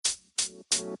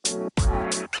Hey,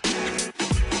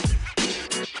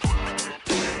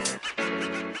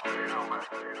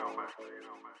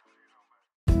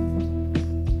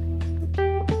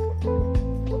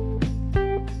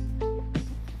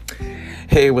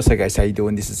 what's up, guys? How you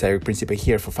doing? This is Eric Principe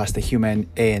here for Faster Human,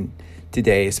 and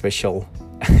today is a special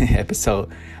episode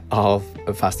of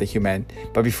Faster Human.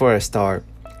 But before I start,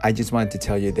 I just wanted to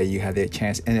tell you that you have the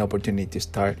chance and the opportunity to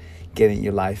start getting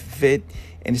your life fit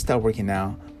and start working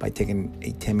out by taking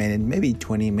a 10-minute, maybe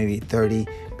 20, maybe 30,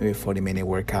 maybe 40-minute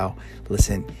workout.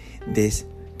 Listen, this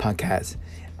podcast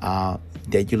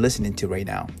that you're listening to right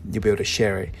now, you'll be able to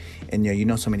share it. And you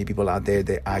know so many people out there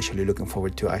that are actually looking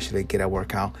forward to actually get a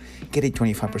workout. Get a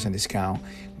 25% discount.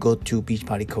 Go to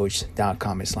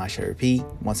beachbodycoach.com/RP.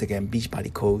 Once again,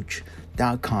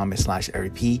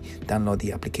 beachbodycoach.com/RP. Download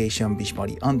the application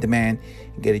Beachbody On Demand.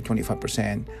 Get a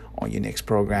 25% on your next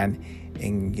program,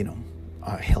 and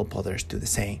help others do the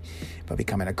same by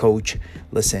becoming a coach.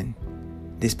 Listen,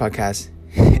 this podcast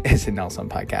is an awesome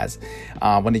podcast.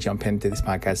 I want to jump into this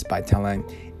podcast by telling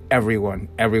everyone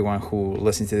who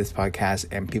listens to this podcast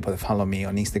and people that follow me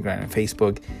on Instagram and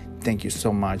Facebook, thank you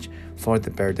so much for the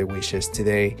birthday wishes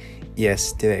today.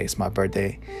 Yes, today is my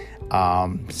birthday.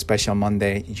 Special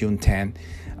Monday, June 10,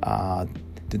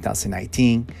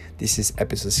 2019. This is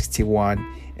episode 61.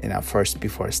 And first,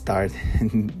 before I start,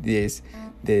 this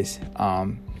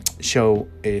show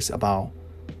is about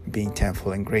being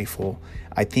thankful and grateful.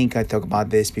 I think I talked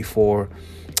about this before,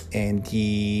 and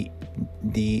the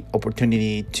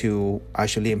opportunity to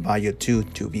actually invite you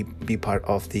to be part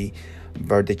of the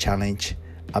birthday challenge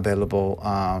available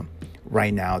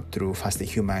right now through Faster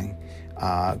Human.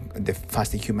 The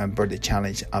Faster Human birthday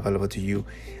challenge available to you,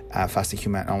 Faster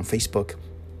Human on Facebook.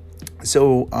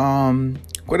 So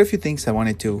quite a few things I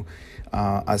wanted to,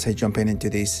 as I jump into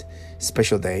this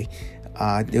special day.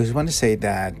 I just want to say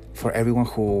that for everyone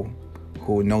who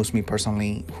knows me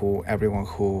personally, everyone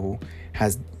who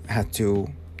has had to,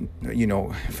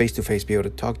 face to face be able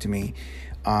to talk to me,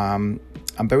 I'm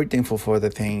very thankful for the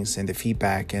things and the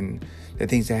feedback and the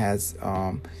things that has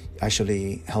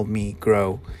actually helped me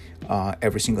grow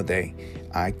every single day.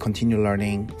 I continue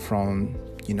learning from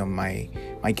my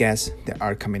guests that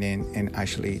are coming in and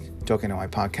actually talking on my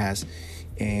podcast,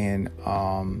 and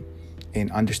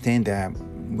understand that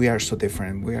we are so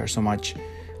different. We are so much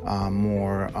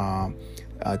more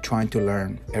trying to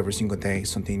learn every single day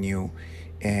something new,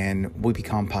 and we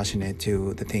become passionate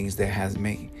to the things that has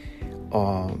made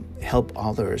help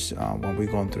others when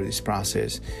we're going through this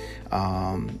process.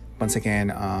 Once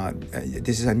again,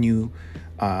 this is a new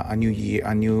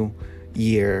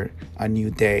year, a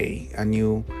new day, a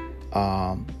new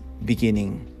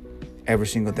beginning every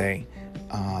single day,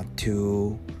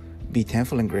 to be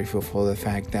thankful and grateful for the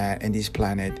fact that in this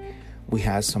planet we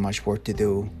have so much work to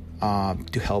do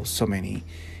to help so many.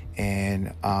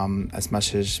 And as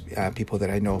much as people that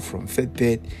I know from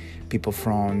Fitbit, people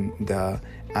from the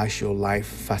actual life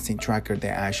fasting tracker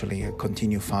that actually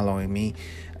continue following me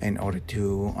in order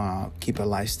to keep a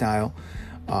lifestyle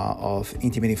of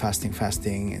intermittent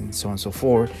fasting, and so on and so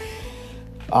forth.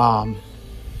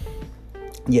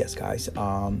 Yes, guys.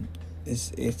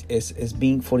 It's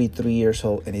being 43 years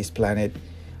old in this planet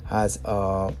has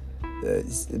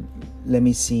let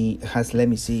me see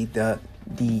the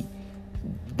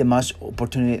much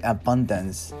opportunity and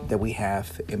abundance that we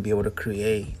have, and be able to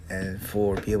create and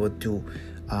for be able to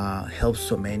help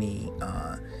so many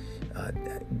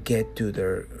get to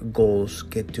their goals,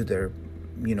 get to their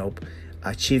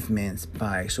achievements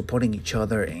by supporting each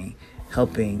other and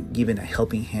giving a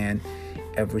helping hand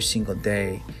every single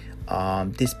day.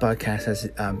 This podcast has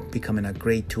becoming a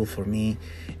great tool for me,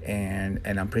 and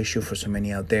I'm pretty sure for so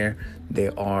many out there, they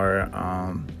are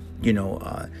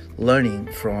learning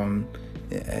from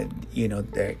the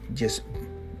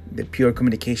pure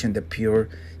communication, the pure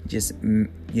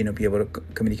be able to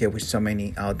communicate with so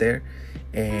many out there.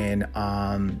 And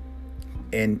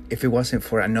if it wasn't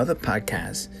for another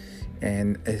podcast,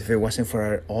 and if it wasn't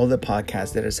for all the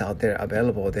podcasts that is out there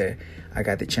available that I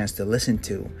got the chance to listen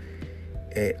to,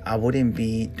 I wouldn't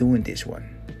be doing this one.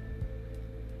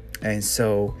 And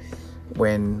so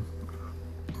when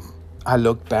I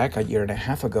look back a year and a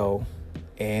half ago,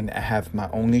 and I have my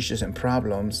own issues and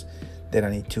problems that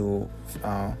I need to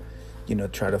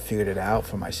try to figure it out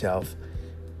for myself,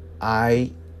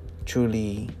 I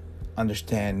truly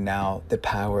understand now the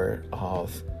power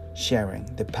of sharing,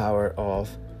 the power of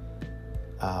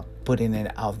putting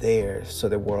it out there so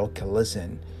the world can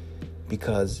listen.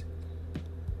 Because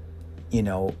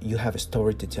you have a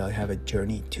story to tell, you have a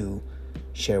journey to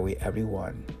share with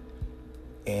everyone,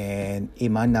 and it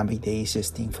might not be the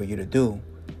easiest thing for you to do,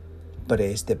 but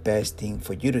it's the best thing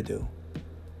for you to do,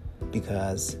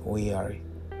 because we are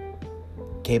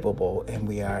capable and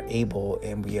we are able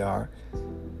and we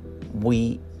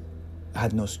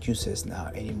have no excuses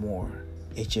now anymore.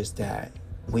 It's just that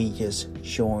we just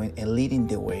showing and leading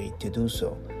the way to do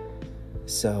so.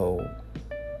 So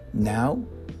now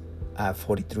at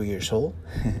 43 years old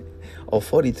or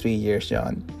 43 years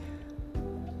young,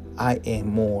 I am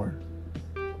more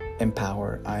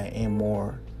empowered, I am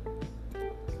more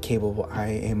capable, I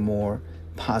am more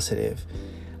positive,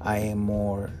 I am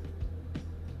more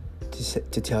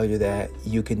to tell you that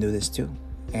you can do this too,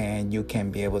 and you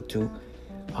can be able to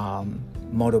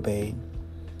motivate,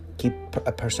 keep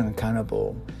a person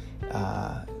accountable,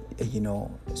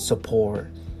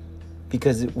 support,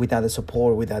 because without the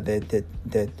support, without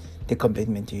the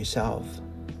commitment to yourself,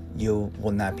 you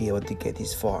will not be able to get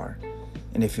this far.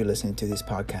 And if you're listening to this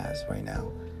podcast right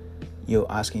now,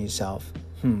 you're asking yourself,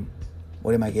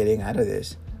 what am I getting out of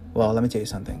this? Well, let me tell you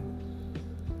something.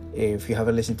 If you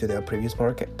haven't listened to the previous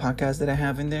podcast that I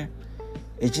have in there,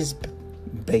 it's just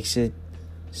basic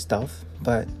stuff,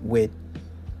 but with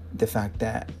the fact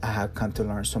that I have come to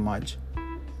learn so much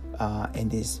in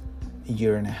this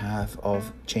year and a half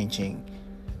of changing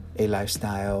a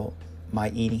lifestyle, my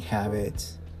eating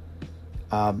habits,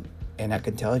 and I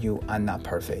can tell you I'm not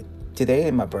perfect. Today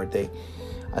is my birthday.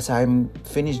 As I'm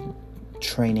finished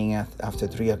training after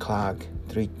 3 o'clock,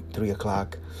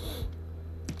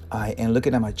 I am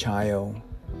looking at my child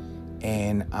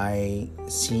and I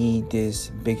see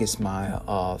this big smile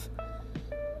of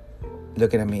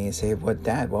looking at me and say, "What,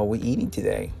 Dad? What are we eating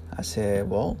today?" I said,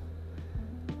 "Well,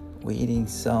 we're eating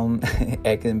some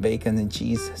egg and bacon and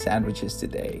cheese sandwiches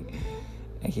today."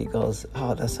 And he goes,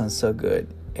 "Oh, that sounds so good."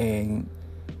 And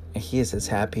he is as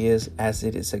happy as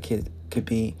it is a kid could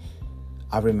be.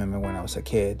 I remember when I was a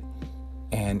kid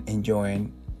and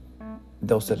enjoying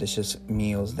those delicious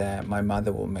meals that my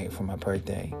mother would make for my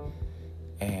birthday.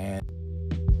 And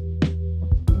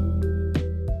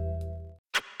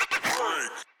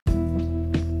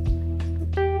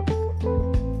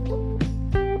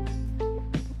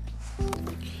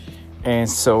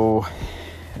so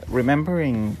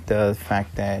remembering the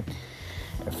fact that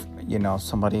if,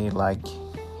 somebody like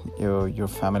your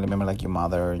family member, like your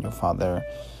mother, your father,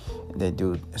 they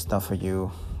do stuff for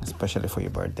you, especially for your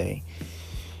birthday,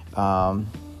 I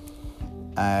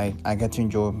get to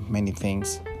enjoy many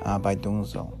things by doing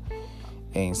so.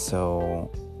 And so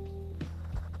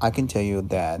I can tell you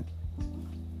that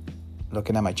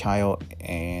looking at my child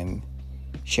and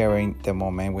sharing the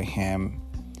moment with him,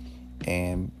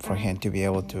 and for him to be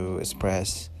able to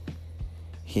express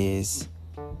his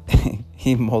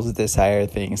most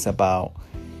desired things about,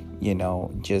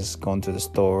 just going to the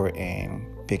store and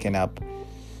picking up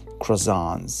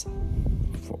croissants,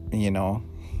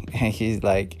 and he's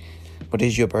like, "But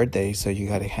it's your birthday, so you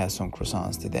gotta have some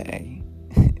croissants today."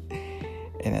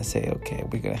 And I say, "Okay,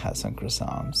 we're gonna have some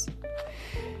croissants."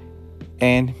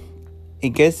 And it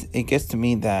gets to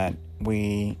me that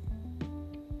we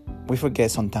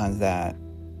forget sometimes that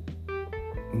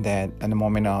in the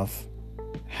moment of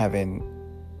having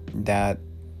that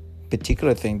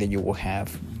particular thing that you will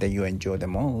have that you enjoy the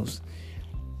most.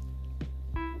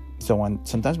 So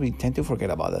sometimes we tend to forget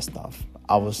about that stuff.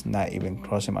 I was not even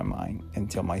crossing my mind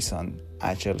until my son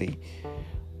actually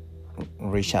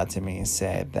reached out to me and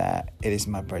said that it is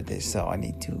my birthday, so I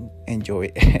need to enjoy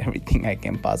everything I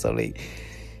can possibly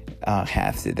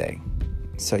have today.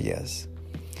 So yes.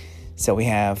 So we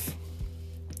got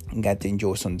to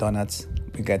enjoy some donuts.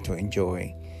 We got to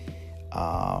enjoy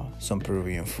some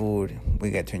Peruvian food. We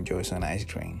got to enjoy some ice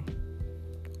cream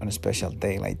on a special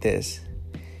day like this.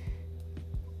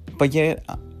 But yet,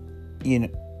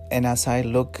 and as I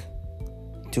look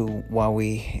to what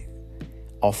we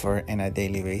offer on a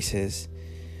daily basis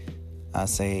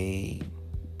as a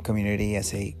community,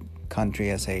 as a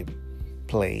country, as a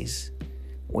place,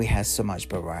 we have so much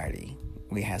variety.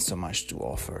 We have so much to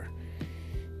offer.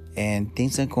 And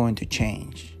things are going to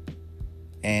change.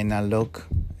 And I look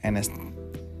and I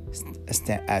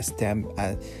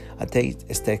take a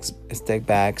step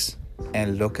back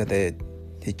and look at the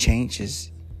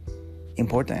changes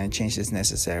important and changes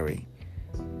necessary.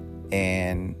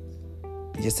 And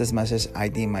just as much as I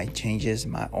did my changes,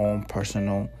 my own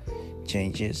personal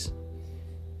changes,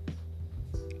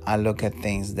 I look at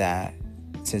things that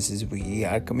since we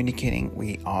are communicating,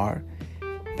 we are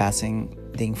passing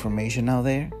the information out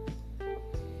there,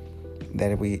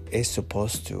 that we is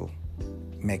supposed to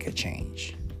make a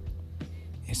change.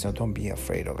 And so don't be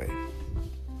afraid of it.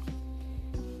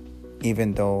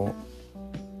 Even though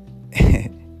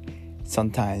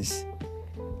sometimes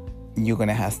you're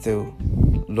gonna have to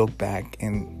look back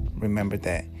and remember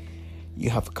that you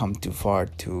have come too far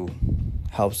to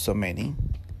help so many,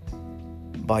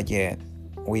 but yet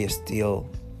we are still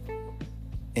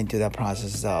into the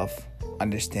process of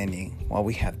understanding what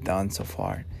we have done so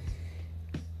far.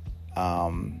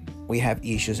 We have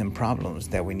issues and problems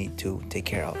that we need to take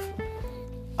care of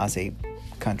as a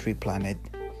country, planet,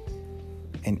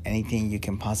 and anything you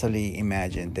can possibly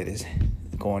imagine that is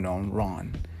going on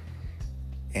wrong.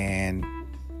 And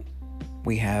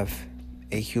we have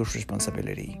a huge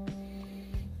responsibility.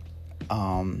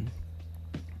 And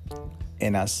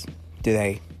as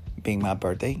today being my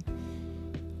birthday,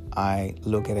 I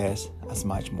look at it as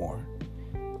much more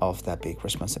of that big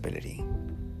responsibility,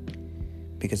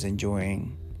 because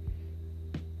enjoying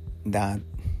that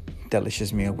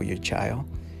delicious meal with your child,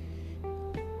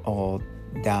 or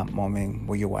that moment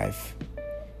with your wife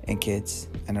and kids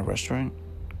in a restaurant,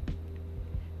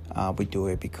 we do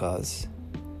it because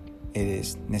it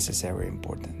is necessary,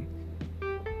 important,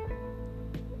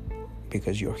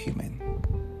 because you're human,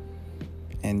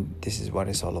 and this is what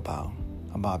it's all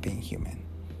about being human.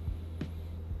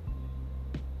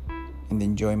 And the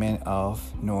enjoyment of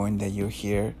knowing that you're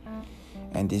here,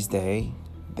 and this day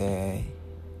that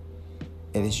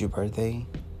it is your birthday,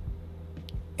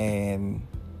 and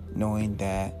knowing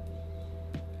that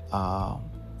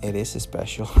it is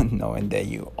special, knowing that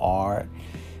you are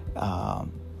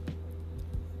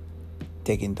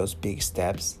taking those big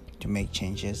steps to make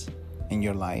changes in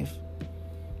your life,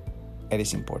 it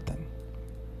is important.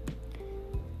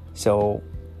 So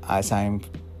as I'm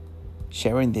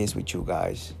sharing this with you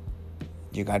guys,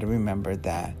 you got to remember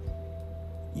that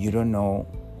you don't know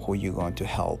who you're going to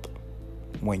help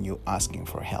when you're asking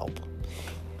for help.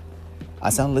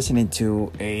 As I'm listening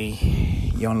to a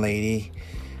young lady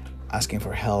asking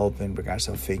for help in regards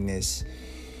of fitness,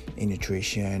 in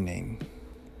nutrition, and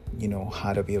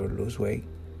how to be able to lose weight,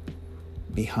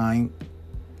 behind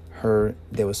her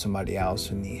there was somebody else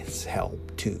who needs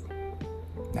help too.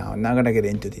 Now, I'm not gonna get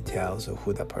into details of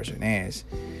who that person is,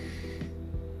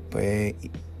 but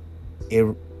it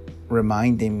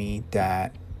reminded me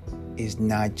that it's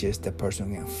not just the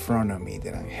person in front of me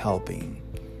that I'm helping,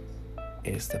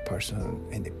 it's the person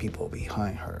and the people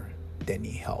behind her that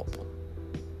need help.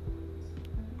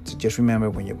 So just remember,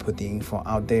 when you put the info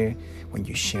out there, when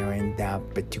you're sharing that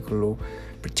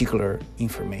particular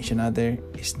information out there,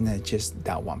 it's not just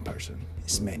that one person,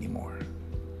 it's many more.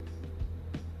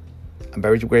 I'm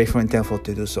very grateful and thankful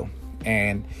to do so.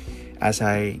 And as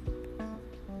I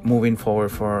moving forward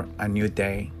for a new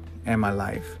day in my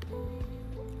life,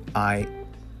 I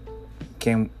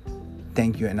can't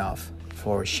thank you enough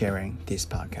for sharing this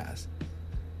podcast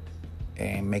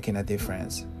and making a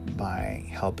difference by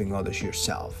helping others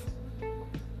yourself.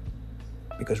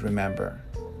 Because remember,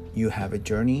 you have a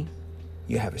journey,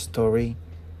 you have a story,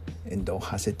 and don't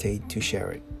hesitate to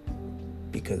share it,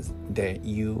 because that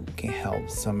you can help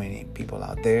so many people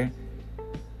out there,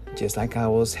 just like I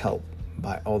was helped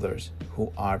by others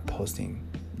who are posting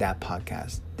that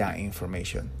podcast, that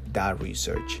information, that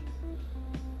research.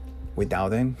 Without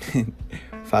them,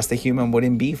 Faster Human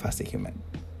wouldn't be Faster Human.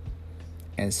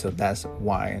 And so that's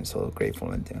why I'm so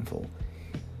grateful and thankful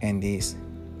in this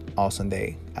awesome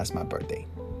day as my birthday.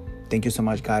 Thank you so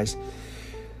much, guys.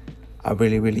 I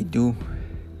really, really do.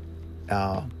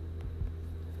 I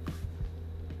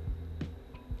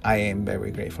am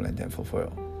very grateful and thankful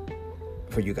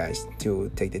for you guys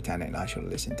to take the time and actually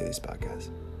listen to this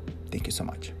podcast. Thank you so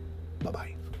much.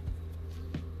 Bye-bye.